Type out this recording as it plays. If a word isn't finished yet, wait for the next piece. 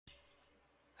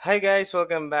Hi guys,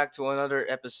 welcome back to another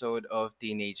episode of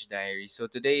Teenage Diary. So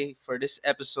today, for this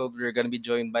episode, we're gonna be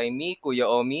joined by me, Kuya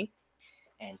Omi.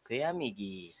 And Kuya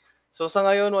Miggy. So sa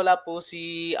ngayon, wala po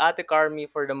si Ate Carmi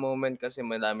for the moment kasi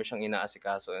madami siyang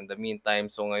inaasikaso. In the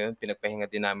meantime, so ngayon, pinagpahinga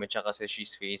din namin siya kasi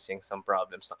she's facing some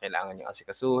problems na kailangan niyang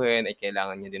asikasuhin, ay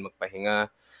kailangan niya din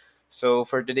magpahinga. So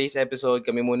for today's episode,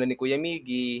 kami muna ni Kuya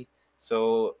Miggy.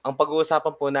 So, ang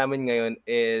pag-uusapan po namin ngayon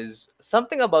is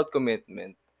something about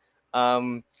commitment.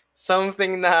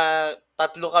 Something na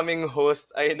tatlo kaming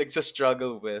host ay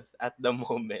nagsa-struggle with at the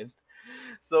moment.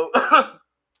 So,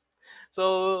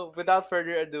 so without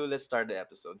further ado, let's start the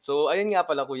episode. So, ayun nga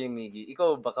pala Kuya Miggy,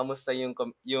 ikaw ba kamusta yung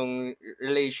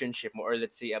relationship mo or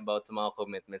let's say about sa mga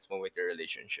commitments mo with your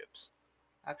relationships?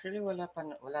 Actually, wala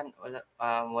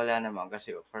naman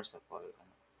kasi first of all,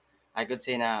 I could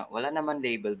say na wala naman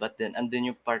label but then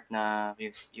andun yung part na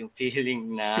yung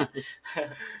feeling na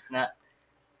na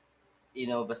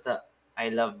basta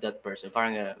I love that person.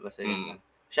 Parang basta yun Mm. lang.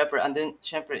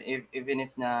 Syempre even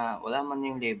if na wala man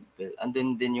yung label,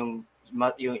 andun din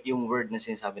yung word na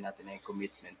sinasabi natin na yung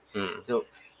commitment. Mm. So,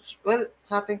 well,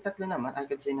 sa ating tatlo naman, I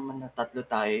could say naman na tatlo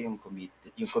tayo yung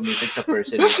committed sa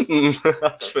person.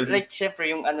 Actually. Like, syempre,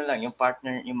 yung ano lang, yung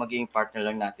magiging partner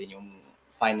lang natin, yung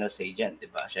final say dyan, di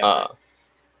ba? Syempre. Ah.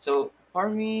 So, for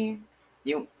me,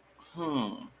 yung,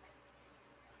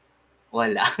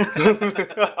 wala.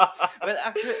 Well,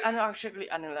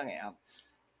 actually, ano lang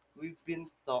we've been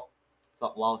talking.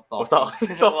 Wow,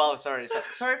 sorry.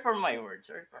 Sorry for my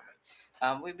words.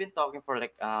 We've been talking for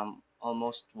like,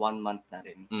 almost 1 month na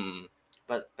rin. Mm.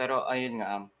 Pero, ayun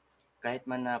nga, kahit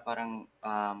man na parang,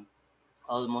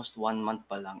 almost 1 month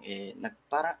pa lang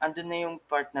parang andun na yung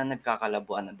part na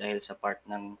nagkakalabuan na dahil sa part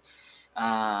ng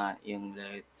yung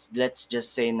let's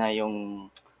just say na yung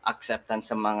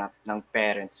acceptance sa mga ng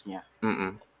parents niya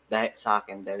Mm. dahil sa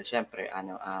akin dahil syempre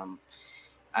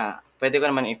pwede ko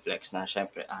naman i-flex na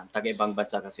syempre taga ibang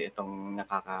bansa kasi itong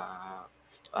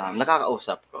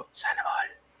nakakausap ko. Sana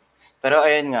all. Pero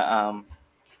ayun nga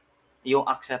yung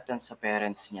acceptance sa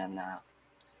parents niya na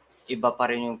iba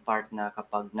pa rin yung part na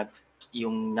kapag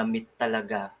yung na-meet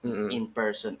talaga Mm. in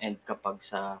person and kapag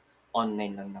sa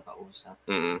online lang nakausap.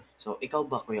 Mm. So, ikaw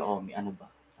ba, Kuya Omi, ano ba?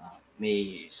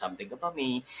 May something ka ba?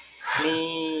 May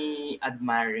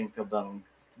admiring ka bang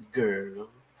girl?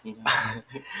 You know?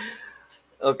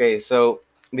 Okay, so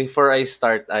before I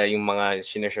start yung mga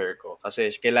sinashare ko, kasi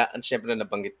syempre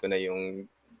nabanggit ko na yung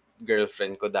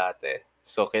girlfriend ko dati.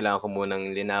 So, kailangan ko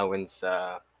munang linawin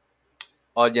sa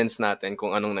audience natin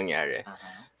kung anong nangyari.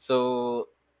 Aha. So,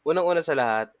 unang-una sa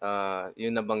lahat,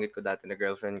 yung nabanggit ko dati na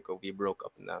girlfriend ko, we broke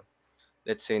up na.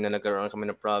 Let's say na nagkaroon kami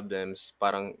ng problems,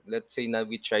 parang let's say na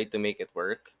we tried to make it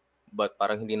work, but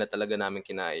parang hindi na talaga namin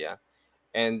kinaya.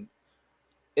 And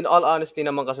in all honesty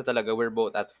naman kasi talaga, we're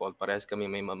both at fault. Parehas kami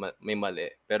may mali.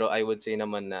 Pero I would say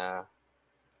naman na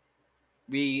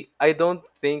I don't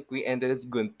think we ended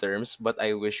good terms, but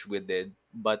I wish we did.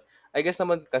 But I guess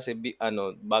naman kasi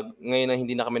ngayon na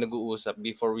hindi na kami nag-uusap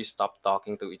before we stopped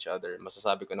talking to each other.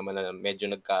 Masasabi ko naman na medyo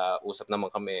nagkausap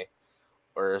naman kami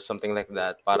or something like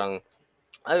that. Parang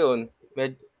ayun,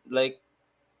 like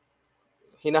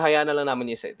hinahayaan na lang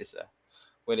namin yung isa't isa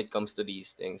when it comes to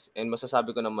these things. And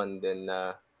masasabi ko naman din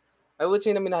na I would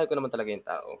say na minahal ko naman talaga yung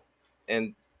tao.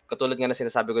 And katulad nga na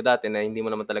sinasabi ko dati na hindi mo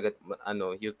naman talaga,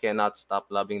 you cannot stop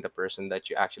loving the person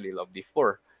that you actually loved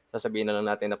before. Sasabihin na lang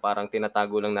natin na parang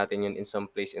tinatago lang natin yun in some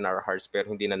place in our hearts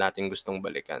pero hindi na natin gustong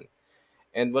balikan.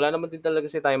 And wala naman din talaga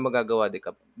kasi tayong magagawa,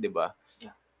 di ba?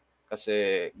 Yeah.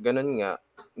 Kasi ganun nga,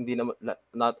 hindi naman,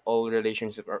 not all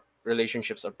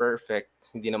relationships are perfect.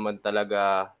 Hindi naman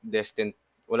talaga destined.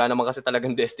 Wala naman kasi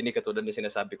talagang destiny katulad ng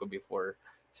sinasabi ko before.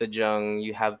 Sadyang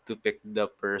you have to pick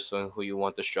the person who you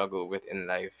want to struggle with in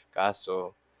life.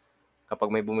 Kaso,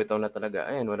 kapag may bumitaw na talaga,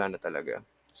 ayan, wala na talaga.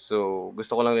 So,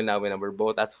 gusto ko lang linawin na we're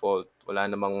both at fault. Wala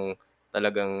namang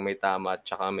talagang may tama at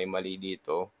saka may mali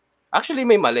dito. Actually,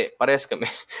 may mali. Parehas kami.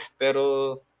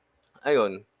 Pero,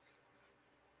 ayun.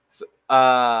 So,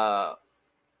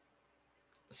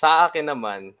 sa akin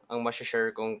naman, ang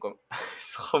share kong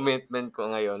sa commitment ko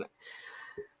ngayon,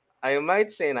 I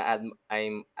might say na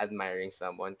I'm admiring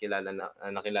someone.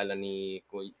 Nakilala ni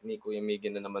Kuya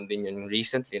Miggy na naman din yun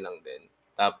recently lang din.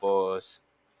 Tapos,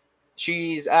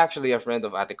 she's actually a friend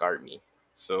of Ate Carmi.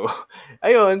 So,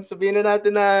 ayun, sabihin na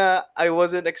natin na I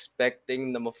wasn't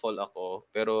expecting na ma-fall ako.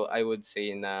 Pero I would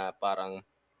say na parang,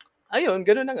 ayun,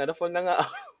 gano'n na nga, na-fall na nga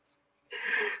ako.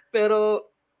 Pero,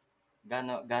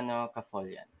 Gano ka-fall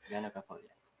yan? Gano ka-fall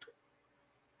yan?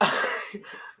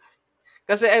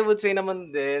 Kasi I would say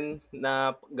naman din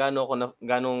na ganong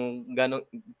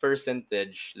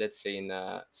percentage, let's say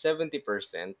na 70%,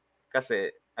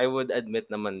 kasi I would admit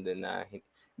naman din na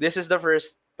this is the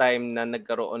first time na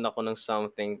nagkaroon ako ng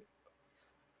something,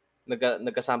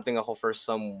 nagka-something ako for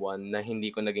someone na hindi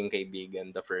ko naging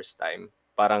kaibigan the first time.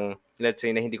 Parang let's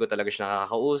say na hindi ko talaga siya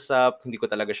nakakausap, hindi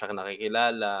ko talaga siya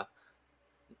nakikilala.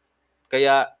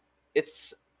 Kaya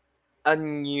it's a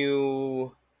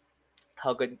new,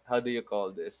 how do you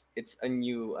call this? It's a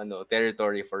new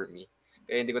territory for me.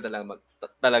 Kaya hindi ko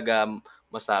talaga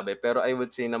masabi. Pero I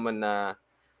would say naman na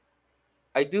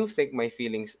I do think my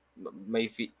feelings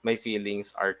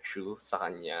are true sa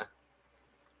kanya.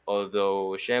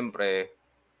 Although syempre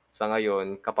sa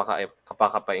ngayon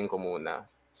kapakapain ko muna.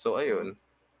 So Mm. ayun.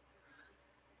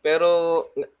 Pero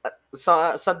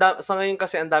sa ngayon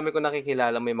kasi ang dami ko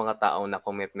nakikilala may mga taong na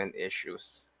commitment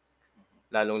issues.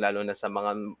 Lalong-lalo na sa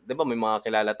mga 'di ba may mga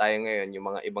kilala tayo ngayon,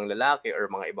 yung mga ibang lalaki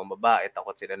or mga ibang babae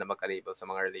takot sila na magka-label sa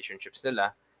mga relationships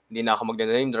nila. Hindi na ako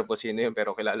magne-name drop kung sino yun,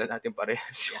 pero kilala natin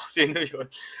parehas yung Yeah. kung sino yun.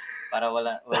 Para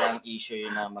walang issue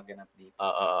yun na maganap dito.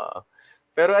 Oo.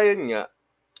 Pero ayun nga,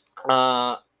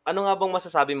 ano nga bang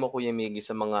masasabi mo Kuya Miggy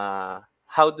sa mga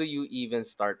how do you even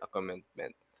start a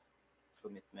commitment?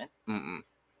 Commitment? Mm.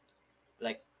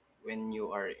 Like, when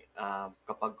you are,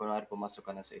 kapag kunwari pumasok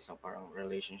ka na sa isang parang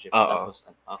relationship, Oo. tapos,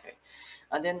 okay.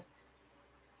 And then,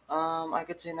 I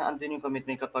could say na andun yung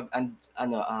commitment kapag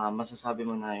masasabi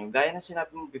mo na yung gaya na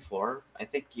sinabi mo before. I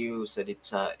think you said it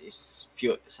sa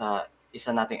isa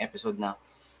nating episode na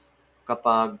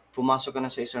kapag pumasok ka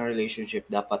na sa isang relationship,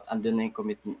 dapat andun na yung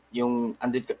commitment,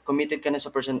 committed ka na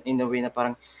sa person in a way na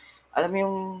parang, alam mo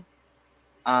yung,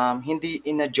 hindi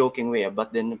in a joking way,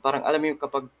 but then parang alam mo yung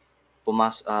kapag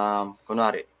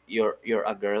kunwari, you're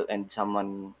a girl and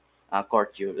someone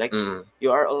court you, like, Mm.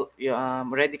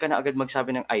 ready ka na agad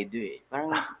magsabi ng I do, eh.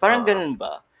 Parang Oo. gano'n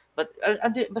ba? But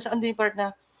basta andun yung part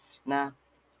na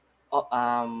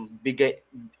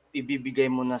ibibigay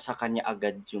mo na sa kanya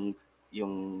agad yung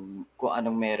kung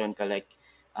anong meron ka, like,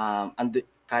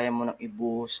 kaya mo ng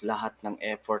ibuhos lahat ng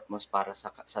effort mo para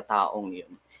sa taong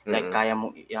yun. Like, Mm.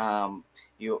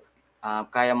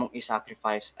 kaya mong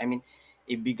i-sacrifice, I mean,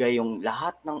 ibigay yung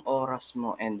lahat ng oras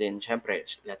mo, and then siyempre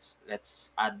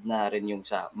let's add na rin yung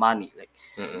sa money, like,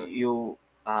 Mm.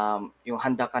 yung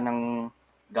handa ka ng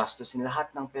gastusin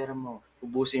lahat ng pera mo,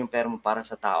 ubusin yung pera mo para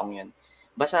sa taong yun.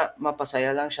 Basta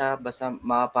mapasaya lang siya, basta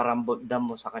maparamdam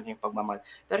mo sa kanya yung pagmamahal.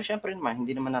 Pero siyempre naman,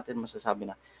 hindi naman natin masasabi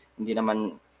na hindi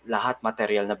naman lahat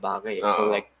material na bagay, eh. So,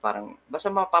 Oo. like, parang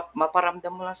basta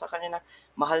maparamdam mo lang sa kanya na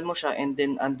mahal mo siya, and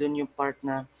then andun yung part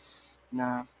na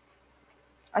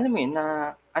alam mo yun,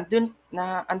 na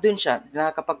andun siya,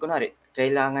 na kapag kunwari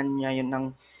kailangan niya yun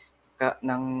ng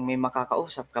may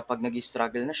makakausap kapag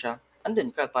nag-i-struggle na siya,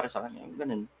 andun ka para sa kanya,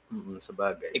 gano'n.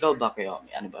 Sabagay. Ikaw ba, Kuya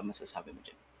Omi, ano ba masasabi mo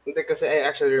diyan? Hindi kasi I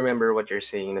actually remember what you're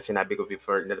saying na sinabi ko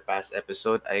before in the past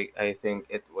episode. I think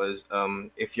it was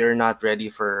if you're not ready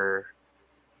for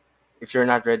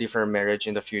marriage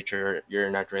in the future,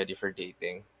 you're not ready for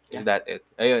dating. Is Yeah. that it?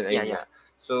 Ayun, Yeah, ayun yeah. nga.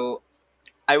 So,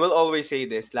 I will always say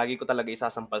this, lagi ko talaga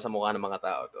isasampal sa mukha ng mga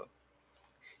tao 'to.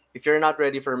 If you're not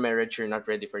ready for marriage, you're not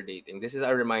ready for dating. This is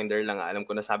a reminder lang, alam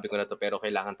ko nasabi ko na 'to, pero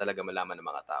kailangan talaga malaman ng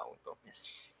mga taong 'to.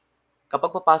 Yes.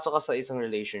 Kapag papasok ka sa isang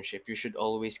relationship, you should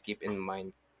always keep in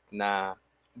mind na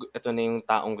ito na yung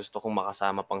taong gusto kong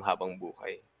makasama panghabang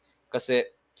buhay. Kasi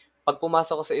 'pag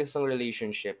pumasok ka sa isang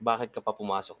relationship, bakit ka pa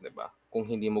pumasok, 'di ba? Kung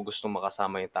hindi mo gustong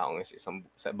makasama yung taong yun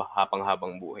sa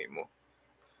panghabang buhay mo.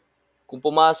 Kung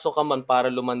pumasok ka man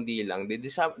para lumandi lang, di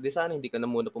sana hindi ka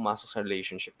na muna pumasok sa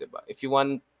relationship, 'di ba? If you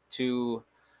want to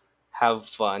have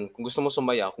fun, kung gusto mo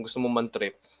sumaya, kung gusto mo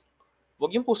man-trip,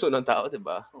 'wag yung puso ng tao, 'di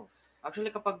ba? Oh.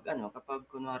 Actually, kapag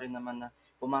kunwari naman na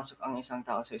pumasok ang isang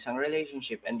tao sa isang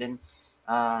relationship, and then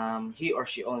he or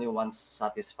she only wants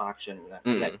satisfaction,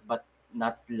 like, Mm. but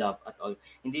not love at all.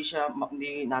 Hindi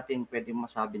natin pwedeng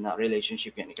masabi na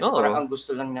relationship 'yan, eh. Kasi parang Oo. ang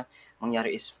gusto lang na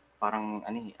mangyari is parang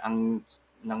ano, eh, ang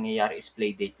nangyayari is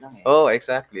play date lang, eh. Oo,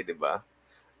 exactly, 'di ba?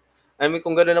 I mean,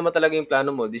 kung gano'n naman talaga yung plano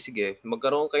mo, 'di sige,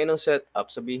 magkaroon kayo ng setup.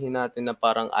 Sabihin natin na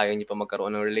parang ayaw niyo pa magkaroon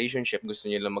ng relationship, gusto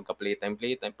niyo lang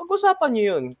magka-playtime-playtime. Pag-usapan niyo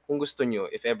 'yun kung gusto niyo,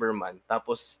 if ever man.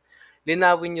 Tapos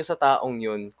linawin niyo sa taong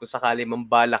 'yun kung sakali mang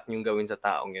balak niyong gawin sa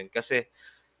taong 'yun. Kasi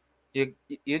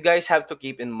you guys have to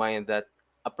keep in mind that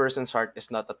a person's heart is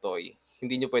not a toy.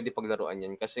 Hindi niyo puwede paglaruan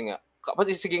 'yan kasi nga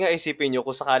kasi sige nga isipin niyo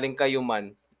kung sakaling kayo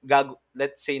man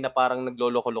let's say na parang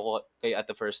nagloloko-loko kayo at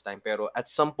the first time, pero at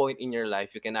some point in your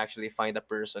life, you can actually find a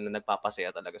person na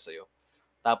nagpapasaya talaga sa'yo.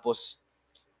 Tapos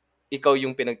ikaw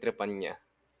yung pinagtripan niya,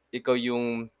 ikaw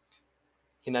yung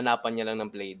hinanapan niya lang ng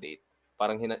playdate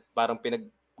parang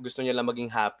gusto niya lang maging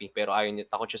happy pero ayaw niya,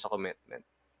 takot siya sa commitment.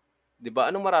 'Di ba,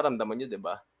 anong mararamdaman niyo, 'di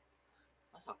ba?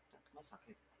 Masakit,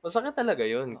 masakit. Masakit talaga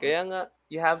 'yun. Oo, Kaya nga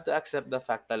you have to accept the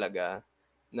fact talaga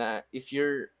na if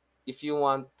you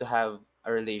want to have a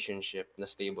relationship na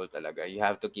stable talaga, you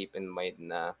have to keep in mind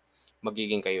na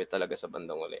magiging kayo talaga sa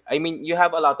bandang huli. I mean, you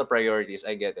have a lot of priorities,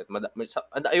 I get it.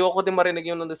 Ayoko din marinig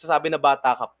yung nagsasabi na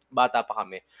bata pa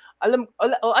kami. Alam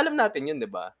natin 'yun, 'di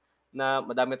ba? Na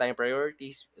madami tayong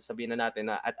priorities. Sabihin na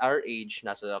natin na at our age,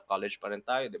 nasa college pa rin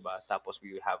tayo, 'di ba? yes. Tapos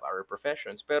we have our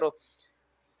professions. Pero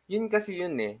yun kasi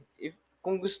yun, eh,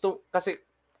 kung gusto kasi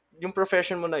yung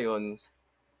profession mo na yun,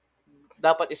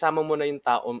 dapat isama mo na yung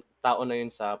tao tao na yun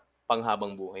sa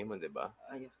panghabang buhay mo, 'di ba?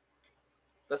 Ay,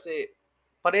 Kasi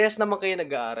parehas naman kayo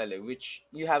nag-aaral, eh, which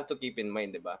you have to keep in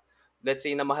mind, 'di ba? Let's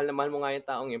say na mahal mo nga yung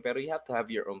taong yun, pero you have to have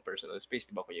your own personal space,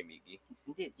 'di ba, Kuya Miggy?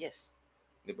 indeed, yes.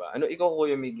 'Di ba? Ano ikaw,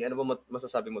 Kuya Miggy, ano ba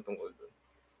masasabi mo tungkol dun?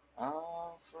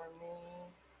 For me,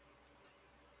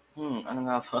 ano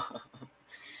nga ba?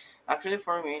 Actually,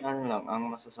 for me, ano lang, ang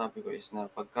masasabi ko is na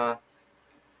kapag,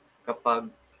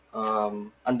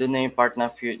 andun na yung part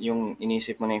na yung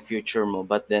inisip mo na yung future mo,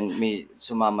 but then may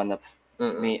sumama na,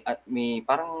 Mm, may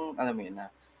parang, alam mo yun, na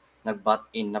nag-butt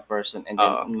in na person, and then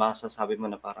oo, masasabi mo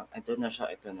na parang, ito na siya,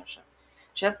 ito na siya.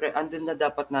 Siyempre, andun na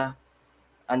dapat na,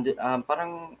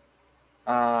 parang,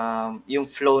 yung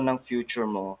flow ng future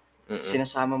mo, mm,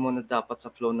 sinasama mo na dapat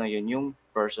sa flow na yun, yung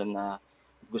person na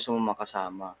gusto mo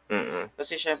makasama. mm,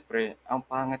 Kasi siyempre, ang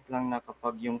pangit lang na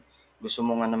kapag yung gusto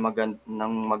mo nga na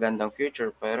ng magandang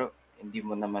future, pero hindi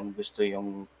mo naman gusto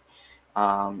yung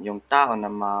tao na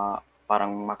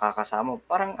parang makakasama mo.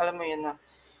 Parang alam mo yun na,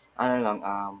 ano lang,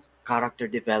 character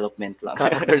development lang.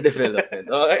 character development.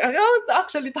 Oo,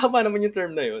 actually tama naman yung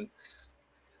term na yun.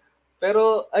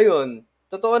 Pero ayun,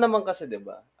 totoo naman kasi 'di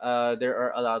ba, there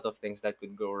are a lot of things that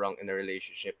could go wrong in a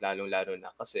relationship, lalong-lalo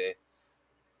na kasi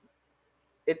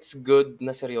it's good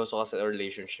na seryoso ka sa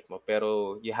relationship mo,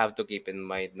 pero you have to keep in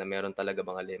mind na meron talaga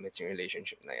mga limits yung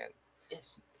relationship na 'yan.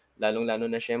 Yes. Lalong-lalo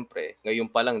na siyempre, ngayon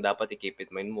pa lang dapat i-keep in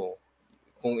mind mo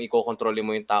kung ikokontrolin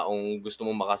mo yung taong gusto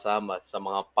mong makasama sa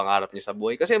mga pangarap niyo sa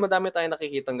buhay. Kasi madami tayong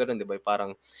nakikitang gano'n 'di ba,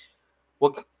 parang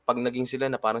 'pag naging sila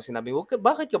na parang sinabi,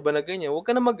 bakit ka ba na ganyan? Huwag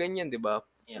ka na mag-ganyan, 'di ba?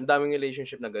 Yeah. Ang daming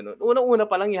relationship na gano'n. Unang-una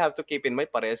pa lang you have to keep in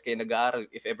mind parehas kayo nag-aaral,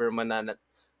 if ever man na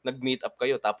nag-meet up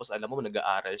kayo tapos alam mo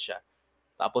nag-aaral siya.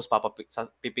 Tapos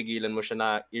pipigilan mo siya na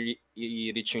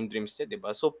i-reach yung dreams niya, 'di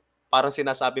ba? So, parang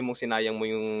sinasabi mong sinayang mo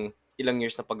yung ilang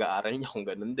years na pag-aaral niya kung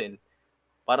gano'n din.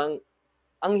 Parang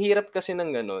ang hirap kasi ng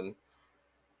gano'n,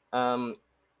 um,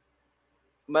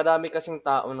 marami kasing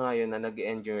tao na ngayon na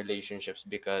nag-e-end yung relationships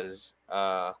because,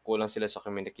 kulang sila sa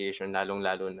communication,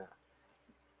 lalong-lalo na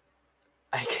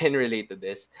I can relate to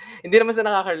this. Hindi naman sa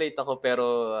nakaka-relate ako pero,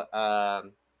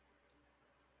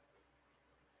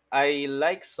 I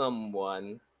like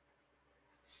someone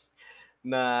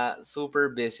na super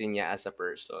busy niya as a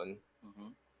person.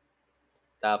 Mhm.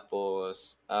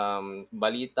 Tapos,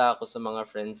 balita ko sa mga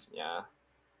friends niya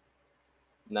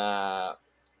na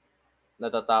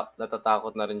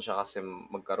natatakot na rin siya kasi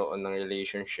magkaroon ng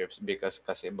relationships because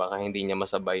kasi baka hindi niya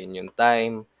masabayin yung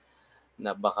time,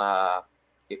 na baka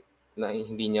na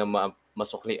hindi niya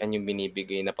masuklian yung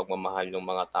binibigay na pagmamahal ng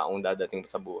mga taong dadating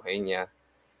sa buhay niya.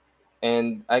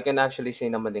 And I can actually say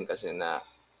naman din kasi na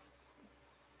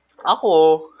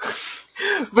ako,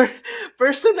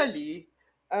 personally,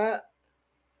 ah,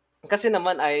 kasi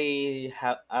naman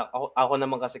ako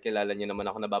naman kasi kilala niyo naman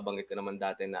ako, nababanggit ko naman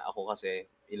dati na ako kasi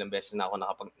ilang beses na ako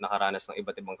nakaranas ng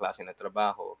iba't ibang klase ng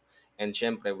trabaho. And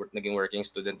siyempre naging working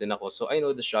student din ako. So I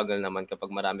know the struggle naman kapag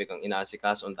marami kang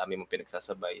inaasikaso, ang dami mong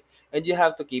pinagsasabay. And you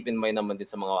have to keep in mind naman din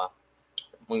sa mga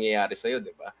mangyayari sa'yo,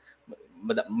 'di ba?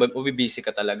 Mabibisi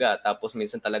ka talaga tapos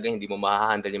minsan talaga hindi mo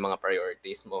maha-handle yung mga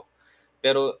priorities mo.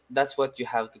 Pero that's what you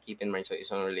have to keep in mind sa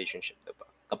isang relationship, 'di ba?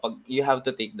 Kapag you have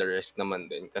to take the risk naman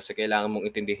din kasi kailangan mong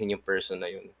intindihin yung person na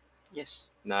yun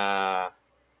Yes. na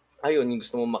ayun, yung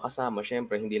gusto mong makasama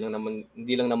siyempre hindi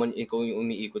lang naman ikaw yung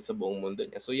umiikot sa buong mundo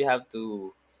niya. So you have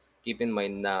to keep in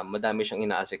mind na madami siyang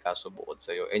inaasikaso bukod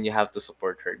sa'yo and you have to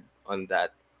support her on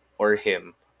that or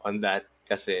him on that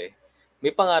kasi may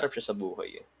pangarap siya sa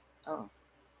buhay, eh. Oo.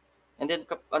 And then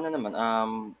ano naman,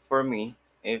 for me,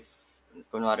 if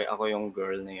kunwari ako yung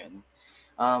girl na yun,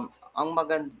 ang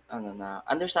ano na,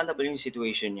 understandable yung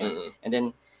situation niya. Mm, And then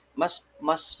mas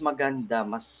maganda,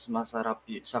 mas masarap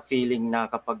sa feeling na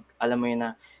kapag alam mo yun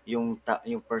na yung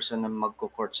person na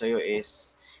magko-court sa'yo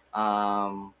is,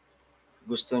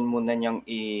 gusto muna niyang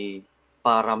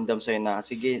iparamdam sa'yo na,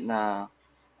 sige na,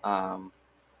 um,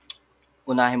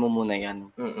 unahin mo muna 'yan.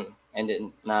 mm, And then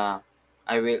na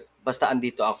I will basta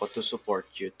andito ako to support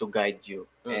you, to guide you,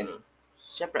 and Mm.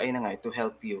 siyempre ayun na nga, to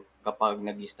help you kapag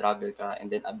nag-i-struggle ka, and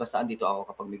then basta andito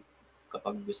ako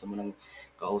kapag gusto mo ng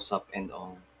kausap and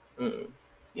all. Mm.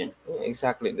 Yun.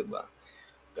 Exactly, 'di ba?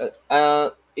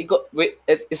 Wait,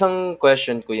 isang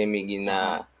question, Kuya Miggy, Uh-huh.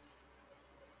 na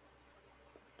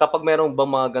kapag merong bang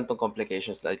mga ganitong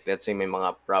complications, like let's say may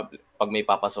mga problem, 'pag may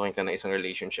papasukin ka ng isang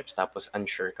relationships tapos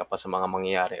unsure ka pa sa mga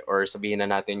mangyayari, or sabihin na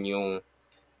natin yung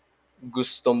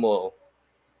gusto mo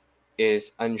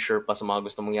is unsure pa sa mga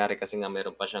gusto mangyari kasi nga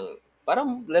meron pa siyang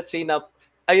parang, let's say na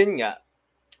ayun nga,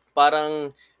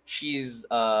 parang she's,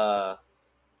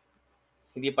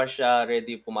 hindi pa siya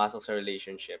ready pumasok sa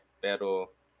relationship, pero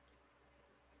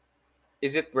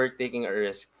is it worth taking a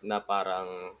risk na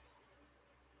parang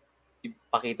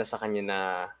ipakita sa kanya na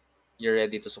you're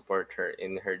ready to support her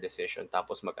in her decision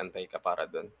tapos mag-antay ka para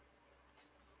dun?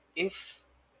 If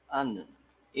ano,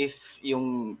 if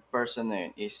yung person na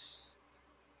yun is,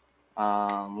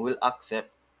 will accept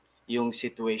yung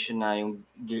situation na yung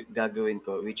gagawin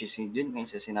ko, which is yun nga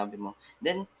yung sa sinabi mo,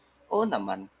 then oo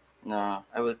naman na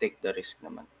I will take the risk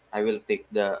naman. I will take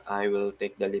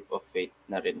the leap of faith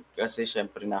na rin. Kasi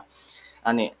siyempre na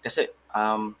ano, kasi,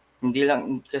 hindi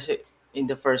lang kasi in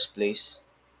the first place,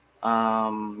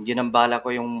 ginambala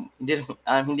ko yung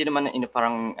hindi naman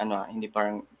parang ano, hindi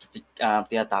parang,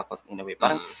 tinatakot in a way.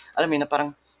 Parang Mm, alam mo yun na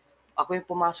parang ako yung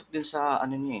pumasok dun sa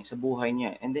ano niya, sa buhay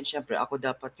niya, and then siyempre ako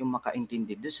dapat yung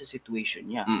makaintindi dun sa situation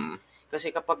niya. mm,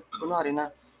 Kasi kapag kunwari na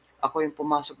ako yung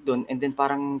pumasok dun, and then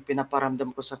parang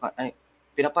pinaparamdam ko sa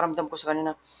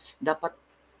kanya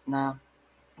na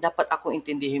dapat ako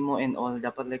intindihin mo and all,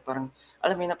 dapat like parang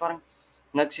alam mo yun na parang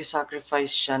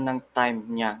nagse-sacrifice siya ng time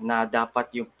niya na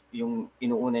dapat yung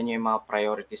inuuna niya yung mga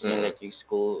priorities niya, mm, like yung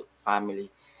school, family.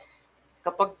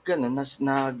 Kapag gano'n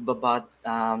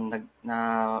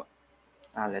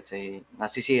let's say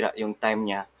nasisira yung time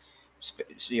niya,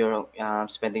 yung,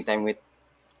 spending time with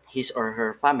his or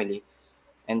her family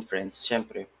and friends,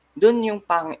 siyempre dun na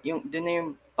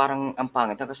yung parang ang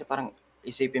pangit na, kasi parang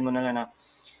isipin mo na lang na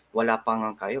wala pa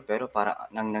ngang kayo, pero para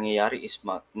ang nangyayari is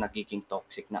nagiging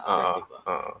toxic na agad, oo, 'di ba?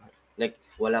 oo, Like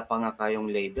wala pa nga kayong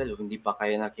label, hindi pa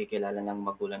kayo nakikilala ng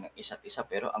magulang ng isa't isa,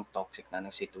 pero ang toxic na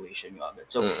ng situation niyo agad.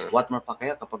 So, mm, what more pa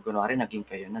kaya kapag kunwari naging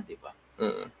kayo na, 'di ba?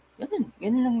 mm.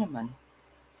 Gano'n lang naman.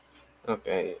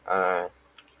 Okay,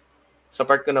 sa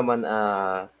part ko naman,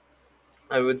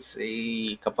 I would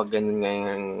say kapag ganun nga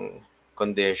yung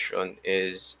condition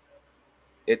is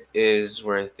it is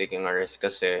worth taking a risk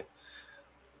kasi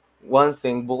one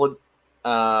thing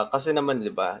kasi naman 'di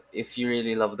ba, if you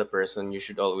really love the person, you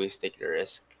should always take the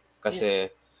risk. Yes. Kasi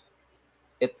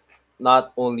it not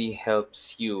only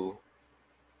helps you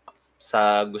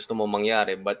sa gusto mo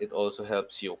mangyari, but it also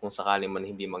helps you kung sakali man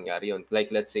hindi mangyari yun.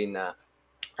 Like let's say na,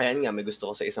 ayan nga, may gusto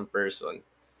ko sa isang person,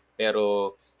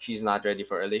 pero she's not ready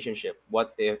for a relationship.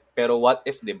 What if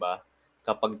 'di ba,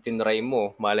 kapag tinry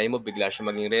mo, malay mo bigla siya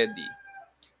maging ready.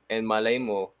 And malay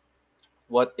mo,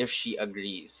 what if she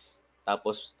agrees?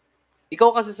 Tapos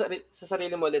ikaw kasi sa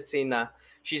sarili mo, let's say na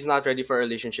she's not ready for a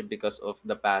relationship because of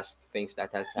the past things that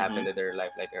has Mhm. happened in their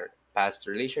life, like her past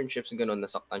relationships, ganun,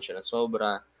 nasaktan siya na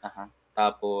sobra. Uh-huh.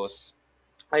 Tapos,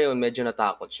 ayun, medyo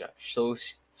natakot siya. So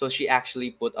she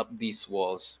actually put up these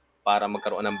walls para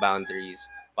magkaroon ng boundaries,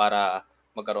 para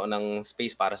magkaroon ng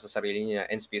space para sa sarili niya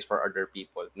and space for other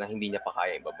people na hindi niya pa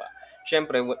kaya ibaba.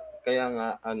 Siyempre, kaya nga,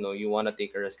 you wanna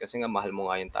take a risk kasi nga mahal mo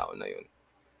nga yung tao na yun.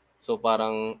 So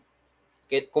parang,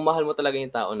 kahit kung mahal mo talaga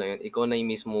yung tao na yun, ikaw na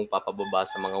yung mismo papababa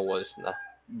sa mga walls na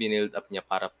binild up niya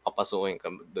para papasukin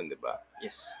ka doon, di ba?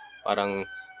 Yes. Parang,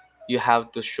 you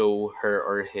have to show her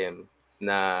or him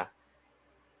na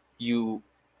you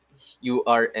you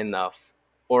are enough,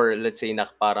 or let's say na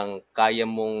parang kaya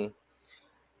mong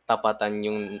tapatan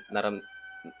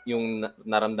yung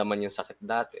naramdaman yung sakit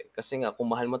dati. Kasi nga, kung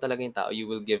mahal mo talaga yung tao, you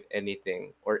will give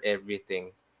anything or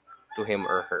everything to him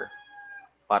or her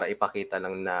para ipakita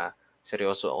lang na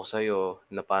seryoso ako sa'yo,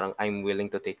 na parang I'm willing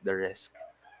to take the risk.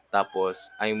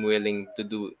 Tapos, I'm willing to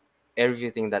do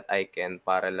everything that I can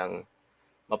para lang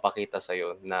mapakita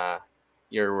sa'yo na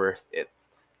you're worth it.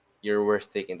 You're worth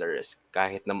taking the risk.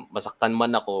 Kahit na masaktan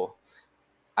man ako,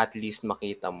 at least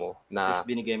makita mo At least na,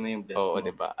 binigay mo yung best oo, mo.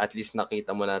 'di ba? At least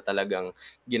nakita mo na talagang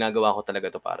ginagawa ko talaga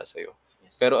 'to para sa'yo.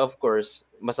 Yes. Pero of course,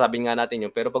 masabi nga natin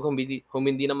yun, pero 'pag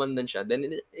humindi naman din siya, then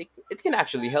it can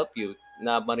actually help you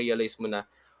na ma-realize mo na,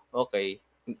 okay,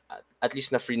 at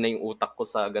least na free na yung utak ko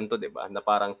sa ganito, 'di ba? Na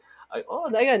parang, ay,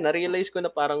 oh, ayan, na-realize ko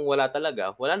na parang wala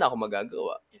talaga, wala na akong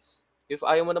magagawa. Yes. If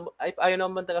ayaw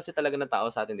naman kasi talaga ng tao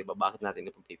sa atin, 'di ba, bakit natin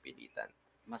ipagpipilitan?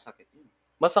 Masakit yun.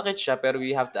 Masakit siya pero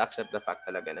we have to accept the fact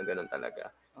talaga na gano'n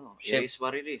talaga. Oo, it Siyem is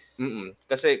what it is.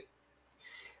 Kasi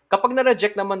kapag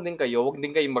na-reject naman din kayo, huwag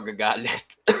din kayong magagalit.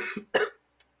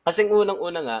 Kasing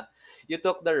unang-una nga, you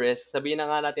took the risk. Sabihin na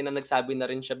nga natin na nagsabi na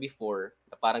rin siya before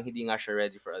na parang hindi nga siya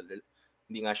ready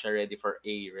for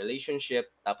a relationship.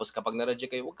 Tapos kapag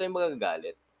na-reject kayo, huwag kayong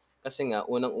magagalit. Kasi nga,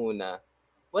 unang-una,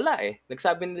 wala eh.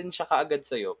 Nagsabi na din siya kaagad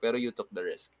sa'yo, pero you took the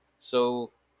risk. So,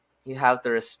 you have to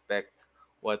respect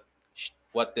what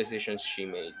decisions she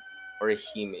made or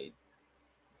he made.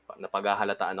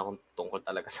 Napaghahalataan akong tungkol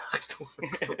talaga sa akin.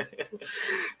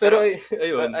 Pero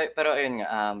ayun. Pero ayun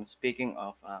nga, speaking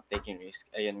of taking risk,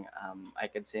 ayun nga, I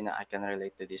could say na I can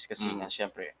relate to this kasi nga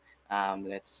syempre,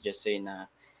 let's just say na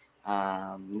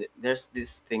there's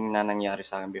this thing na nangyari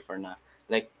sa akin before na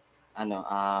like ano,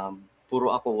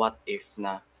 puro ako what if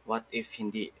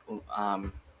hindi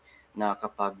na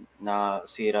kapag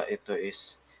nasira ito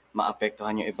is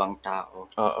maapektuhan yung ibang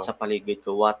tao Oo. sa paligid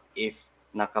ko. What if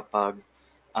na kapag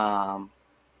um,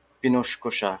 pinush ko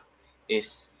siya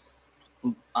is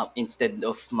instead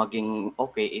of maging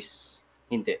okay is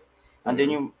hindi.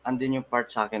 Andun yung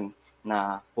part sa akin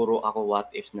na puro ako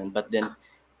what if nun. But then,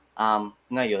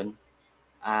 ngayon,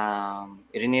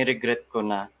 regret ko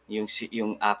na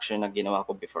yung action na ginawa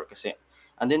ko before kasi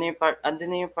andun na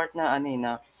yung part na ano eh,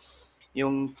 na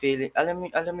yung feeling, alam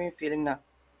mo yung feeling na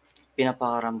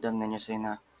pinapakaramdam na niya sa'yo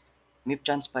na may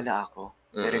chance pala ako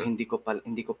pero hindi ko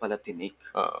pala tinik.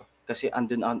 Oo. Kasi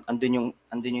andun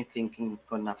yung thinking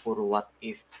ko na puro what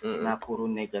if, na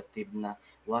puro negative na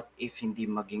what if hindi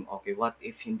maging okay, what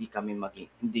if hindi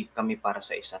kami para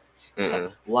sa isa't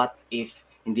isa, what if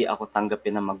hindi ako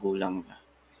tanggapin ng magulang niya.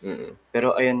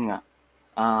 Pero ayun nga,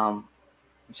 um,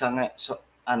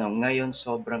 ngayon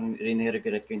sobrang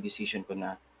regret ko yung decision ko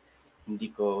na hindi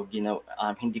ko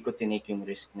tinake yung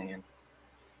risk na yun.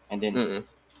 And then,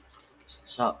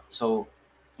 so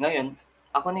ngayon,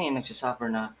 ako na yung nagsasuffer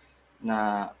na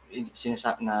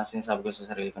sinasabi ko sa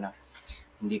sarili ko na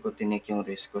hindi ko tinake yung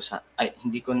risk ko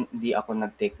hindi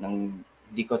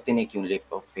ko tinake yung leap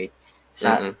of faith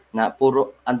na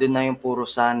andun na yung puro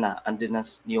sana, andun na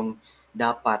yung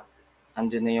dapat,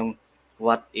 andun na yung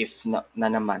what if na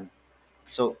naman.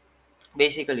 So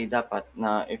basically dapat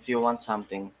na if you want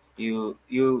something,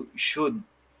 you should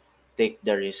take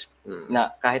the risk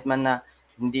na kahit man na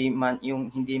hindi man yung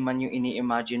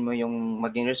ini-imagine mo yung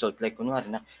maging result, like kunwari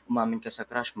na umamin ka sa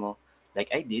crush mo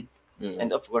like I did, and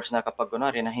of course na kapag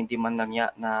kunwari na hindi man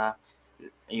na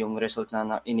yung result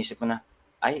na inisip mo na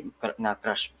ay na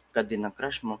crush ka din ng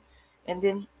crush mo, and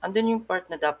then andun yung part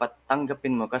na dapat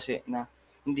tanggapin mo kasi na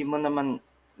hindi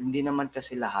naman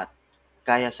kasi lahat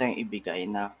kaya sa'yong ibigay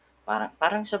na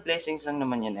parang sa blessings lang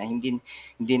naman yan na hindi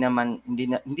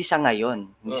sa ngayon,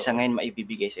 hindi sa ngayon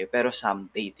maibibigay sa'yo, pero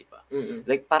someday, di ba?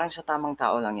 Like parang sa tamang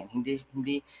tao lang yan,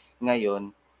 hindi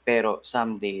ngayon, pero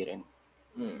someday rin.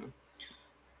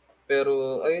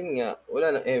 Pero ayun nga,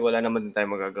 wala naman din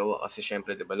tayong magagawa kasi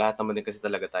syempre 'di ba, lahat naman din kasi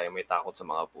talaga tayo may takot sa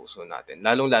mga puso natin.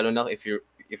 Lalong-lalo na if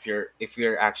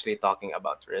you're actually talking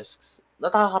about risks,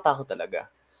 nakakatakot talaga.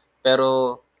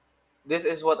 Pero this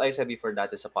is what I said before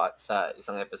dati sa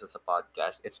isang episode sa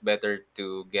podcast. It's better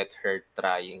to get hurt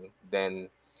trying than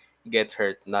get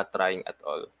hurt not trying at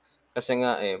all. Kasi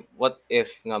nga what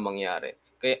if nga mangyari?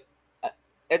 Kaya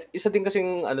isa din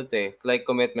kasing like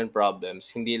commitment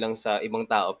problems, hindi lang sa ibang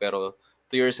tao pero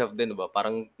to yourself din, 'di ba?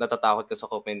 Parang natatakot ka sa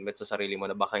commitment sa sarili mo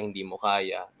na baka hindi mo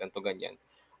kaya, ganto ganyan.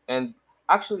 And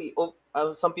actually,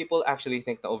 some people actually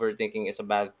think na overthinking is a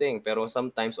bad thing, pero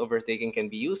sometimes overthinking can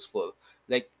be useful.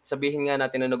 Like sabihin nga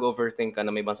natin na nag-overthink ka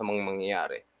na may masamang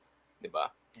mangyayari, 'di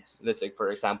ba? Yes. Let's say for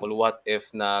example, what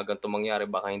if na ganito mangyari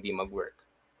baka hindi mag-work?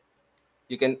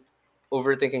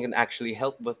 Overthinking can actually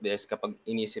help with this kapag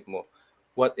inisip mo,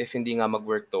 what if hindi nga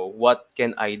mag-work to? What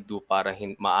can I do para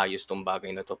maayos tong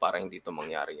bagay na to para hindi to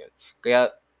mangyari yun?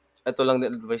 Kaya ito lang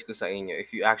din advice ko sa inyo.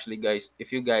 If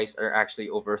you guys are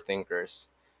actually overthinkers,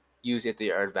 use it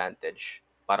to your advantage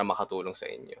para makatulong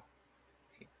sa inyo.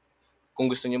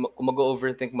 Kung gusto niyo, kung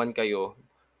mag-overthink man kayo,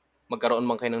 magkaroon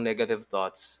man kayo ng negative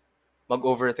thoughts,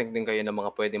 mag-overthink din kayo ng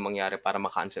mga pwedeng mangyari para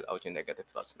ma-cancel out yung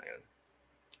negative thoughts na yun.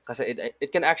 Kasi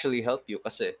it can actually help you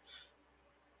kasi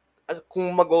kung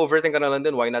mag-overthink ka na lang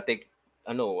din, why not take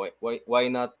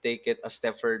it a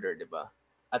step further, 'di ba?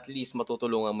 At least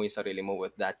matutulungan mo yung sarili mo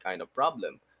with that kind of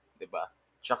problem, 'di ba?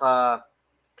 Tsaka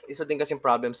isa din kasing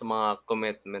problem sa mga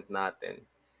commitment natin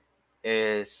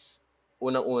is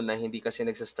unang-una hindi kasi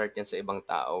nagsa-start yan sa ibang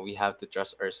tao. We have to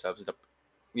trust ourselves.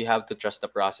 We have to trust the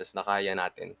process na kaya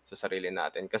natin sa sarili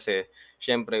natin. Kasi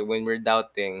syempre when we're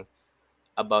doubting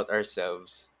about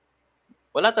ourselves,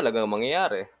 wala talagang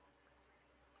mangyayari.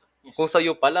 Yes. Kung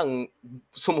sa'yo pa lang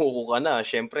sumuko ka na,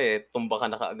 siyempre tumba ka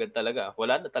na kaagad talaga,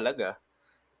 wala na talaga.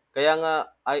 Kaya nga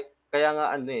kaya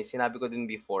nga ano, sinabi ko din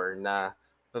before na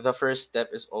the first step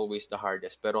is always the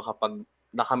hardest, pero kapag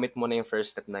nakamit mo na yung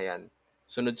first step na 'yan,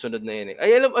 sunod-sunod na 'yan, eh.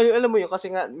 Alam mo yun kasi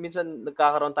nga minsan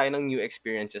nagkakaroon tayo ng new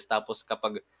experiences tapos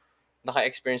kapag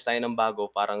naka-experience tayo ng bago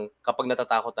parang kapag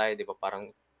natatakot tayo 'di ba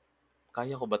parang,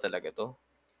 "Kaya ko ba talaga 'to?"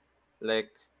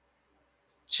 Like,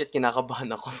 "Shit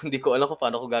kinakabahan ako, hindi ko alam kung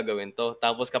paano ko gagawin 'to."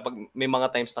 Tapos kapag may mga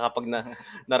times na kapag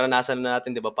naranasan na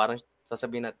natin 'di ba parang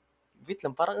sasabihin natin, "Wait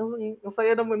lang parang ang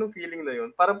saya naman nung feeling na yun."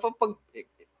 Parang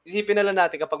isipin na lang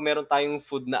natin kapag meron tayong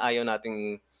food na ayaw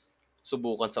nating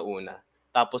subukan sa una,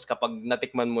 tapos kapag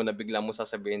natikman mo na bigla mong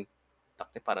sasabihin,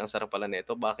 "Takte parang ang sarap pala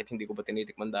nito, bakit hindi ko ba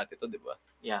tinitikman dati 'to?" 'Di ba?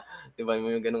 Yeah. 'Di ba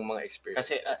yung gano'ng mga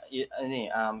Kasi, experiences?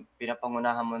 ano,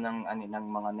 pinapangunahan mo ng ano, ng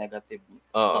mga negative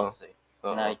Oo, thoughts, eh.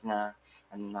 oo, Like na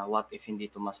ano na, "What if hindi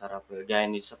 'to masarap?" Gaya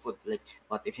nito sa food, like,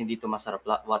 "What if hindi 'to masarap?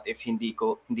 What if hindi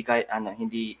kaya ano,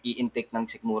 hindi i-intake ng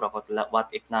sikmura ko 'to,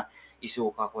 what if na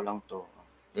isuka ko lang 'to?"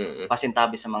 mm.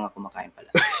 Pasintabi sa mga kumakain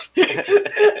pala.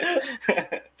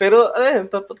 Pero ayun,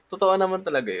 totoo naman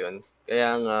talaga yun.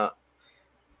 Kaya nga,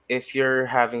 if you're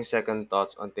having second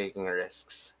thoughts on taking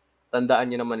risks, tandaan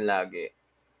niyo naman lagi,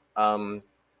 um,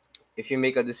 if you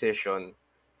make a decision,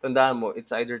 tandaan mo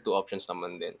it's either two options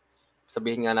naman din.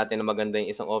 Sabihin nga natin na maganda yung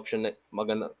isang option na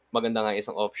maganda nga yung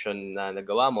isang option na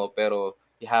nagawa mo, pero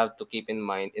you have to keep in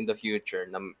mind in the future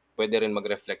na puwede rin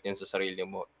mag-reflect yun sa sarili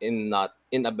mo not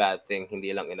in a bad thing,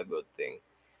 hindi lang in a good thing.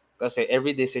 Kasi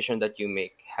every decision that you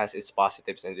make has its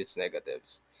positives and its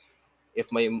negatives.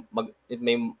 If may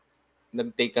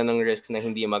nag-take ka ng risks na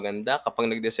hindi maganda, kapag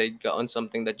nag-decide ka on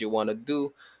something that you wanna do,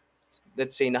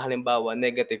 let's say na halimbawa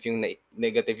negative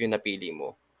yung napili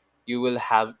mo, you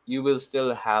will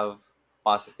still have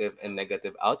positive and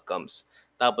negative outcomes.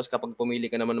 Tapos kapag pumili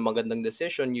ka naman ng magandang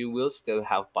decision, you will still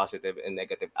have positive and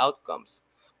negative outcomes.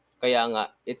 Kaya nga,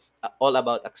 it's all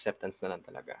about acceptance na lang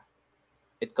talaga.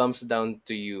 It comes down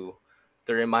to you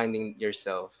to reminding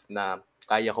yourself na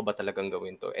kaya ko ba talagang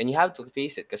gawin to? And you have to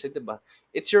face it kasi 'di ba?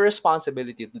 It's your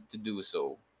responsibility to do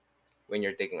so when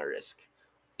you're taking a risk.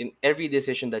 In every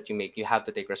decision that you make, you have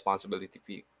to take responsibility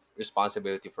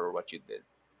for what you did,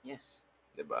 Yes.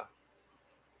 'di ba?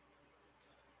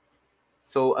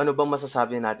 So, ano bang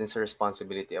masasabi natin sa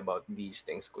responsibility about these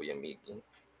things, Kuya Miggy?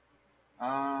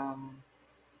 Um,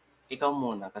 Ikaw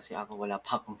muna kasi ako wala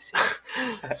pa akong say.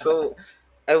 So,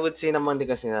 I would say naman din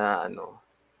kasi na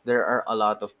there are a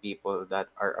lot of people that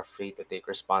are afraid to take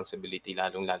responsibility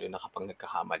lalong-lalo na kapag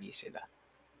nagkakamali sila.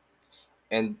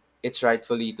 And it's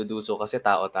rightfully to do so kasi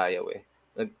tao tayo eh.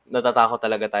 Natatakot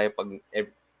talaga tayo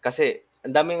kasi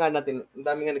ang dami nga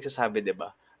nagsasabi, 'di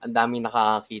ba? Ang daming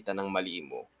nakakakita ng mali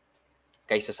mo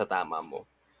kaysa sa tama mo.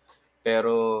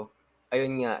 Pero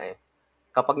ayun nga eh,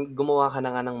 kapag gumawa ka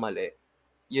na nga ng mali,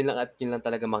 yun lang at yun lang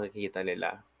talaga makikita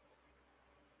nila.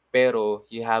 Pero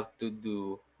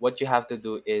what you have to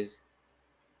do is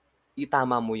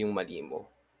itama mo yung mali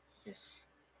mo. Yes.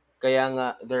 Kaya nga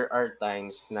there are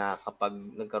times na kapag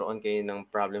nagkaroon kayo ng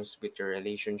problems with your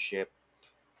relationship,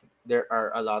 there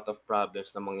are a lot of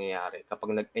problems na mangyayari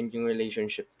kapag nag-end yung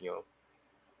relationship niyo.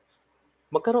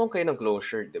 Magkaroon kayo ng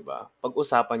closure, 'di ba?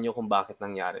 Pag-usapan niyo kung bakit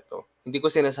nangyari 'to. Hindi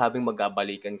ko sinasabing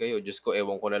magkabalikan kayo, Diyos ko,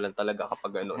 ewan ko na lang talaga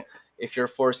kapag gano'n. If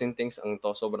you're forcing things,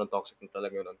 sobrang toxic na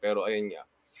talaga nun. Pero ayun nga,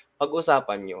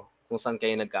 pag-usapan niyo kung saan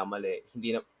kayo nagkamali.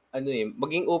 Hindi na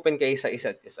maging open kayo sa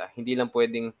isa't isa. Hindi lang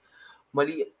puwedeng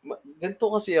ganito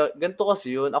kasi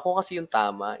yun, ako kasi yung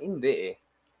tama, hindi eh.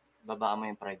 Babaan mo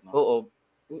yung pride mo. Oo,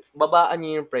 babaan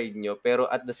niyo yung pride niyo, pero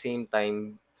at the same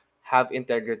time, have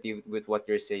integrity with what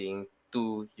you're saying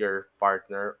to your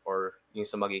partner or yung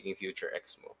sa magiging future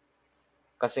ex mo.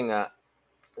 Kasi nga,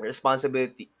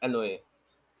 responsibility,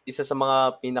 isa sa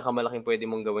mga pinakamalaking pwede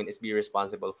mong gawin is be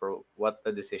responsible for what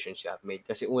the decisions you have made.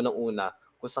 Kasi unang-una,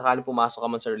 kung sakaling pumasok ka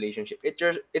man sa relationship,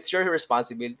 it's your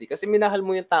responsibility. Kasi minahal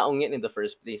mo yung taong yan in the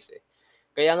first place eh.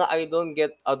 Kaya nga I don't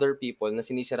get other people na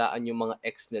sinisiraan yung mga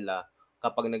ex nila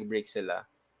kapag nag-break sila.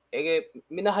 Eh,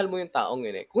 minahal mo yung taong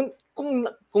yun eh.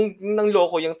 Kung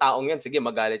nangloko yung taong yan, sige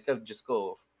magalit ka, Diyos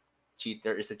ko,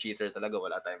 cheater is a cheater talaga,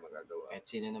 wala tayong magagawa. Kahit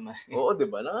sino naman. Oo, 'di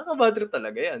ba? Nakaka-bad trip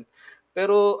talaga 'yan.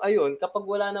 Pero ayun, kapag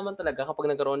wala naman talaga, kapag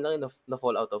nagkaroon lang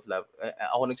na-fall out of love,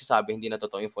 ako nagsasabi hindi na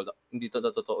totoo yung hindi na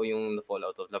totoo yung na-fall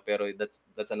out of love, pero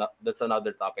that's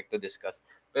another topic to discuss.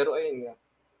 Pero ayun nga,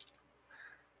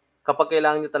 kapag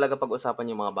kailangan niyo talaga pag-usapan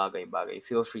yung mga bagay-bagay,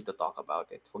 feel free to talk about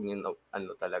it. Huwag niyo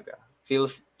talaga, feel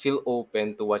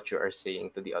open to what you are saying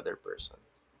to the other person.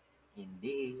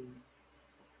 Hindi.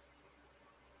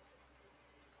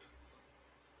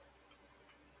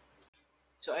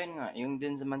 So ayun nga, yung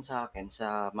din naman sa akin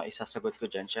sa maisasagot ko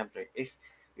diyan siyempre if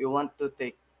you want to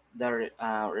take the,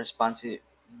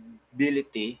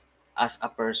 responsibility as a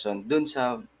person dun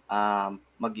sa,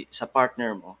 sa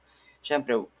partner mo,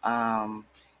 siyempre,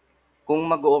 kung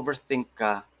mag-o-overthink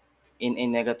ka in a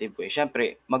negative way,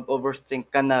 siyempre mag-overthink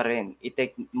ka na rin,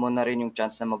 i-take mo na rin yung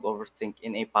chance na mag-overthink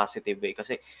in a positive way.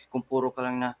 Kasi kung puro ka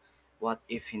lang na, "What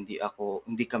if hindi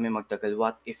kami magtagal?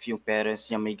 What if yung parents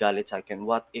niya may galit sa akin?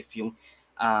 What if yung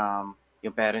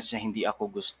parents niya hindi ako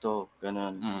gusto?"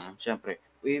 Gano'n. Mm. Siyempre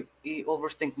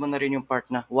i-overthink mo na rin yung part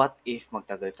na, "What if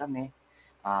magtagal kami,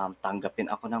 tanggapin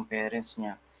ako ng parents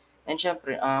niya?" And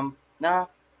siyempre, na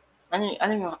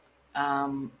alam mo,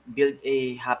 build a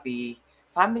happy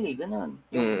family, gano'n.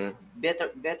 Yung Mm.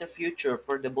 better future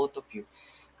for the both of you.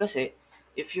 Kasi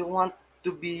if you want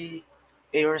to be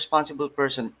a responsible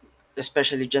person,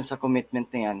 especially diyan sa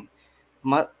commitment na 'yan,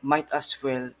 might as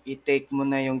well i-take mo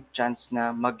na yung chance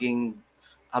na maging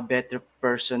a better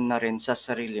person na rin sa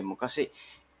sarili mo. Kasi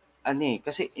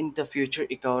in the future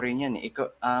ikaw rin 'yan, eh.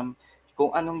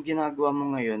 Kung anong ginagawa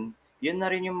mo ngayon, 'yun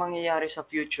na rin yung mangyayari sa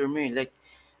future mo, eh. Like,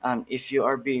 if you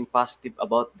are being positive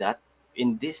about that,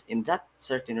 in that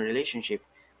certain relationship,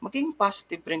 maging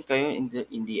positive rin kayo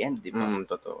in the end, 'di ba? Mm,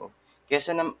 totoo.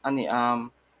 Kaysa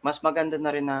mas maganda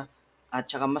na rin na at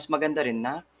saka mas maganda rin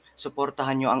na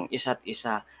suportahan niyo ang isa't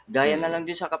isa. Gaya na Mm. lang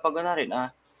din sa kapag kunwari,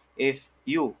 if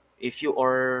you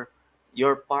or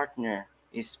your partner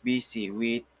is busy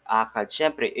with akad,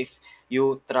 siyempre if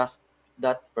you trust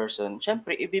that person,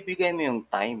 siyempre ibibigay mo yung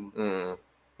time. Mm.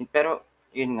 Pero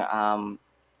yun nga,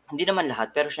 hindi naman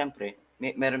lahat, pero siyempre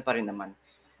meron pa rin naman.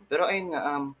 Pero ayun nga,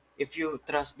 if you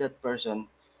trust that person,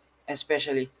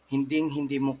 especially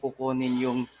hinding-hindi mo kukunin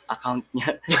yung account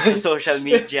niya sa social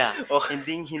media. Okey.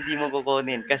 Hinding-hindi mo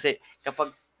kukunin kasi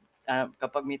kapag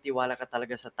may tiwala ka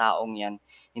talaga sa taong 'yan,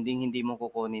 hinding-hindi mo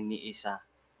kukunin ni isa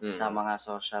sa Mm. mga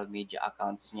social media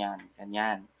accounts niyan,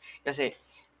 ganyan. Kasi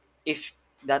if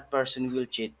that person will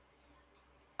cheat,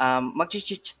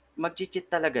 magche-cheat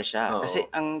talaga siya. Kasi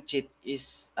Oo. ang cheat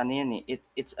is ano 'yan, eh,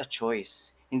 it's a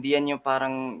choice. Hindi 'yan yung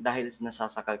parang dahil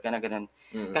nasasakal ka na gano'n.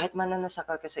 Mm. Kahit man na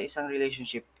nasakal ka sa isang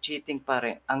relationship, cheating pa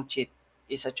rin ang cheat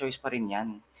is a choice pa rin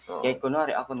 'yan. Kaya Oo.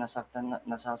 kunwari ako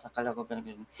nasasakal ako gano'n,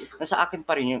 gano'n, nasa akin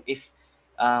pa rin yung if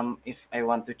I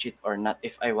want to cheat or not,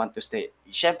 if I want to stay.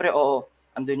 Siyempre oo,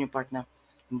 andun yung part na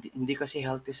hindi hindi kasi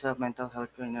healthy sa mental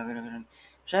health ko na gano'n, gano'n.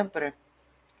 Siyempre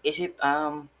isip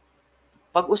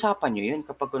pag-usapan niyo 'yun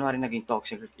kapag kunwari naging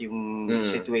toxic yung Mm.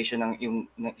 situation ng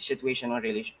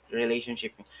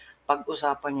relationship niyo.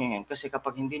 Pag-usapan niyo 'yan kasi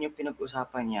kapag hindi niyo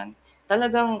pinag-usapan 'yan,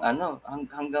 talagang ano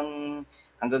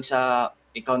hanggang sa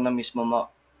ikaw na mismo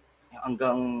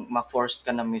hanggang ma-force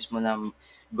ka na mismo na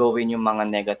gawin yung mga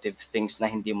negative things na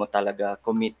hindi mo talaga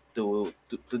commit to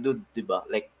do, 'di ba?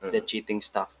 Like the Mm. cheating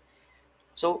stuff.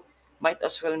 So, might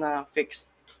as well na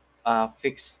fix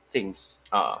things,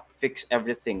 Oo. fix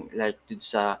everything like dun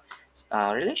sa,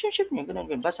 relationship niyo gano'n,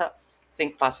 gano'n. Basta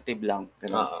think positive lang,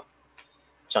 gano'n. Oo.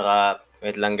 Tsaka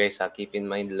wait lang guys, keep in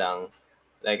mind lang,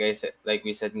 like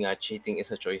we said nga, cheating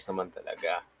is a choice naman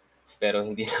talaga. Pero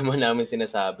hindi naman namin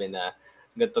sinasabi na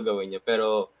ganito gawin niyo.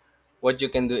 Pero what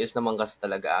you can do is naman kasi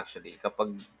talaga actually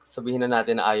kapag sabihin na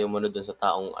natin na ayaw mo na dun sa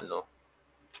taong ano,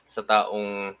 sa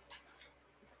taong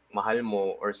mahal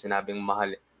mo or sinabing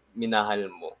minahal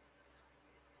mo,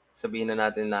 sabihin na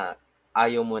natin na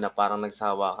ayaw mo na, parang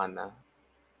nagsawa ka na,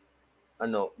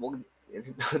 ano,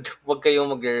 'wag kayong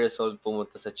magre-resolve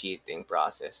pumunta sa cheating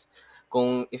process.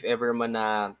 Kung if ever man na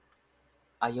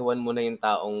ayawan mo na yung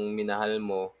taong minahal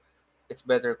mo, it's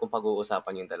better kung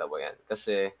pag-uusapan yung dalawa 'yan.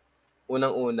 Kasi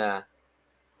unang-una,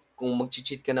 kung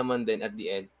magche-cheat ka naman din at the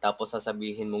end tapos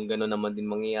sasabihin mong gano'n naman din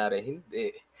mangyayari,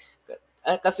 hindi.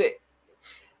 Kasi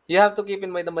you have to keep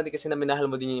in mind naman din kasi na minahal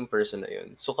mo din yung person na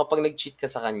yun. So kapag nag-cheat ka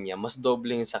sa kanya, mas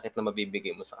doble yung sakit na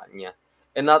mabibigay mo sa kanya.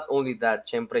 And not only that,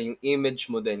 siyempre yung image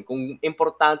mo din. Kung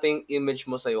importante yung image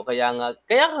mo sa'yo, kaya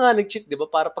ka nga nag-cheat, di ba?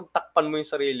 Para pagtakpan mo yung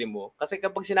sarili mo. Kasi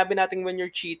kapag sinabi natin when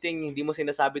you're cheating, hindi mo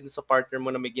sinasabi dun sa partner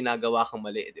mo na may ginagawa kang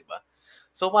mali, di ba?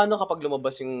 So paano kapag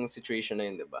lumabas yung situation na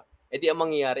yun, di ba? Eh di ang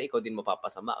mangyayari, ikaw din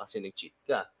mapapasama kasi nag-cheat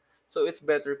ka. So it's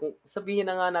better kung sabihin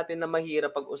na nga natin na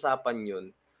mahirap pag-usapan yun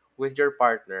with your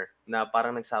partner na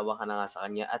parang nagsawa ka na nga sa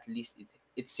kanya, at least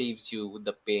it saves you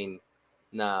the pain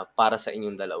na para sa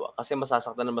inyong dalawa. Kasi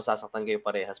masasaktan na masasaktan kayo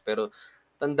parehas, pero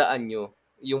tandaan nyo,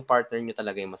 yung partner nyo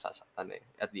talaga yung masasaktan eh,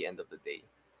 at the end of the day.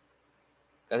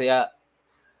 Kaya,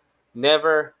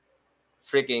 never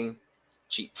freaking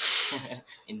cheat.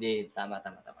 Hindi, tama,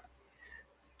 tama, tama.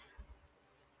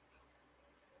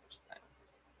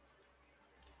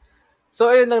 So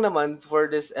ayun lang naman for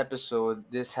this episode.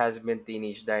 This has been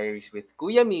Teenage Diaries with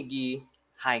Kuya Miggy.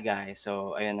 Hi guys,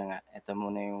 so ayun na nga, ito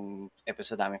muna yung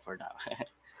episode namin for now.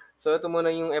 So ito muna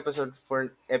yung episode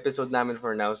namin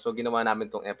for now. So ginawa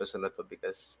namin tong episode na to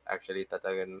because actually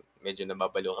tatagan medyo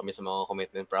nababaliw kami sa mga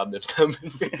commitment problems namin.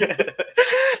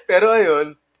 Pero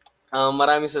ayun,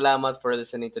 maraming salamat for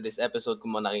listening to this episode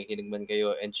kung nakikinig man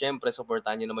kayo. And syempre,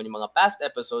 supportan nyo naman yung mga past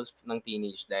episodes ng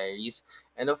Teenage Diaries.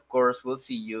 And of course, we'll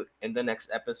see you in the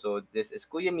next episode. This is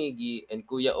Kuya Miggy and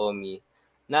Kuya Omi.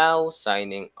 Now,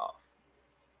 signing off.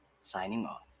 Signing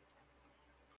off.